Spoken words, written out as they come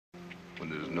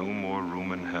When there's no more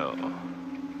room in hell,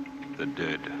 the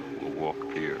dead will walk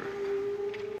the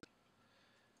earth.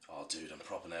 Oh, dude, I'm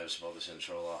proper nervous about this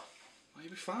intro, lot. Oh,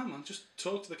 you'll be fine, man. Just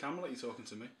talk to the camera like you're talking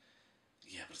to me.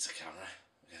 Yeah, but it's a camera.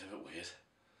 I get a bit weird.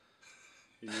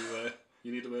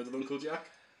 You need a word with Uncle Jack?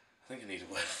 I think I need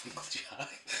a word from Uncle Jack.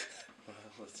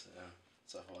 let's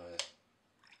have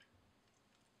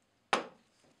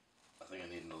I think I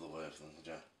need another word from Uncle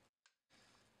Jack.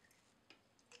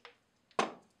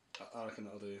 I reckon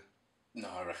that'll do you. No,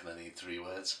 I reckon I need 3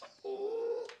 words.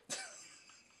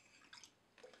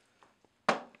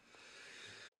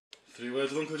 3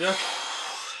 words with Uncle Jack?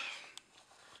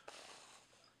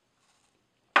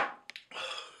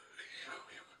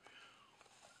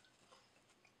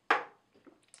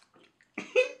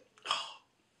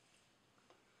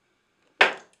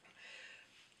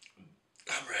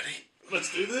 I'm ready.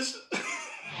 Let's do this.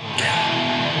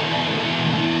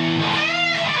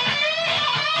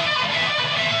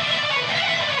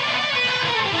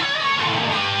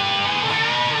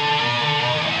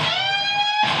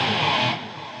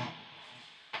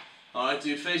 Alright,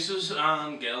 dude faces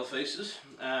and girl faces,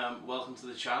 welcome to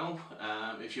the channel.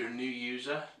 If you're a new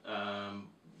user,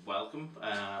 welcome.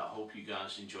 I hope you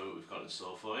guys enjoy what we've got in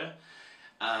store for you.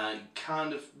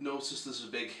 Kind of noticed there's a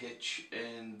big hitch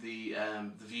in the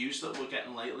views that we're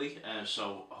getting lately,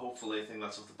 so hopefully I think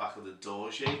that's off the back of the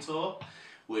Dorje tour,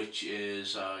 which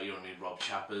is, you know what I mean, Rob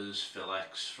Chappers, Phil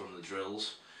X from the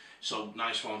Drills. So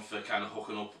nice one for kind of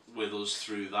hooking up with us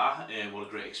through that. What a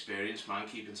great experience, man.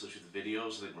 Keep in touch with the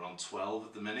videos. I think we're on 12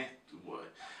 at the minute.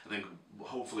 I think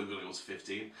hopefully we're going to go to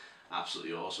 15.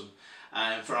 Absolutely awesome.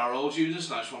 For our old users,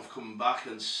 nice one for coming back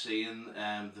and seeing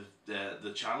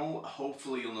the channel.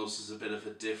 Hopefully you'll notice there's a bit of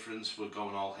a difference. We're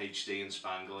going all HD and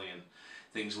spangly and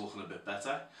things are looking a bit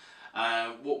better.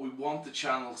 What we want the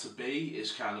channel to be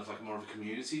is kind of like more of a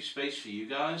community space for you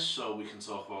guys, so we can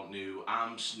talk about new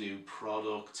amps, new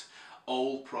product,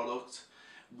 old product,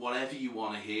 whatever you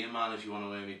want to hear, man. If you want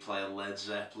to hear me play a Led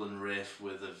Zeppelin riff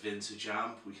with a vintage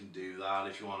amp, we can do that.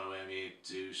 If you want to hear me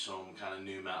do some kind of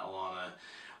new metal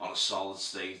on a solid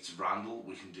state Randall,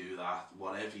 we can do that.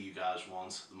 Whatever you guys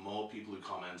want. The more people who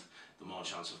comment, the more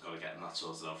chance I've got of getting that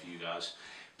sorted out for you guys.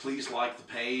 Please like the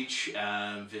page,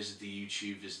 visit the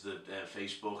YouTube, visit the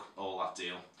Facebook, all that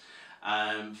deal.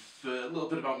 For a little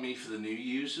bit about me for the new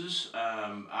users,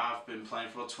 I've been playing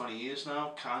for about 20 years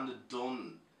now, kind of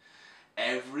done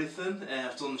everything.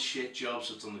 I've done the shit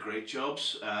jobs, I've done the great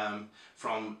jobs,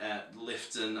 from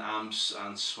lifting amps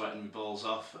and sweating my balls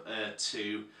off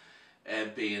to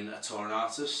being a touring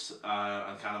artist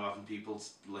and kind of having people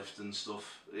lifting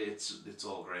stuff. It's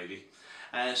all gravy.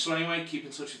 So anyway, keep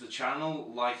in touch with the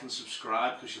channel, like and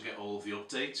subscribe because you'll get all of the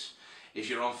updates. If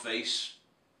you're on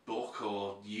Facebook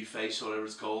or Uface or whatever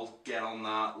it's called, get on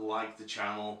that, like the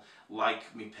channel,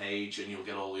 like my page, and you'll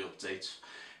get all the updates.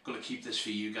 I'm going to keep this for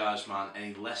you guys, man.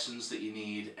 Any lessons that you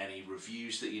need, any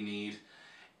reviews that you need,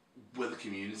 we're the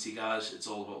community, guys. It's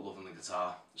all about loving the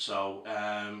guitar. So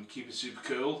keep it super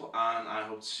cool, and I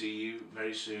hope to see you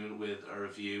very soon with a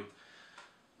review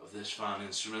of this fine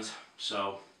instrument.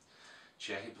 So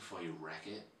check it before you wreck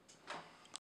it.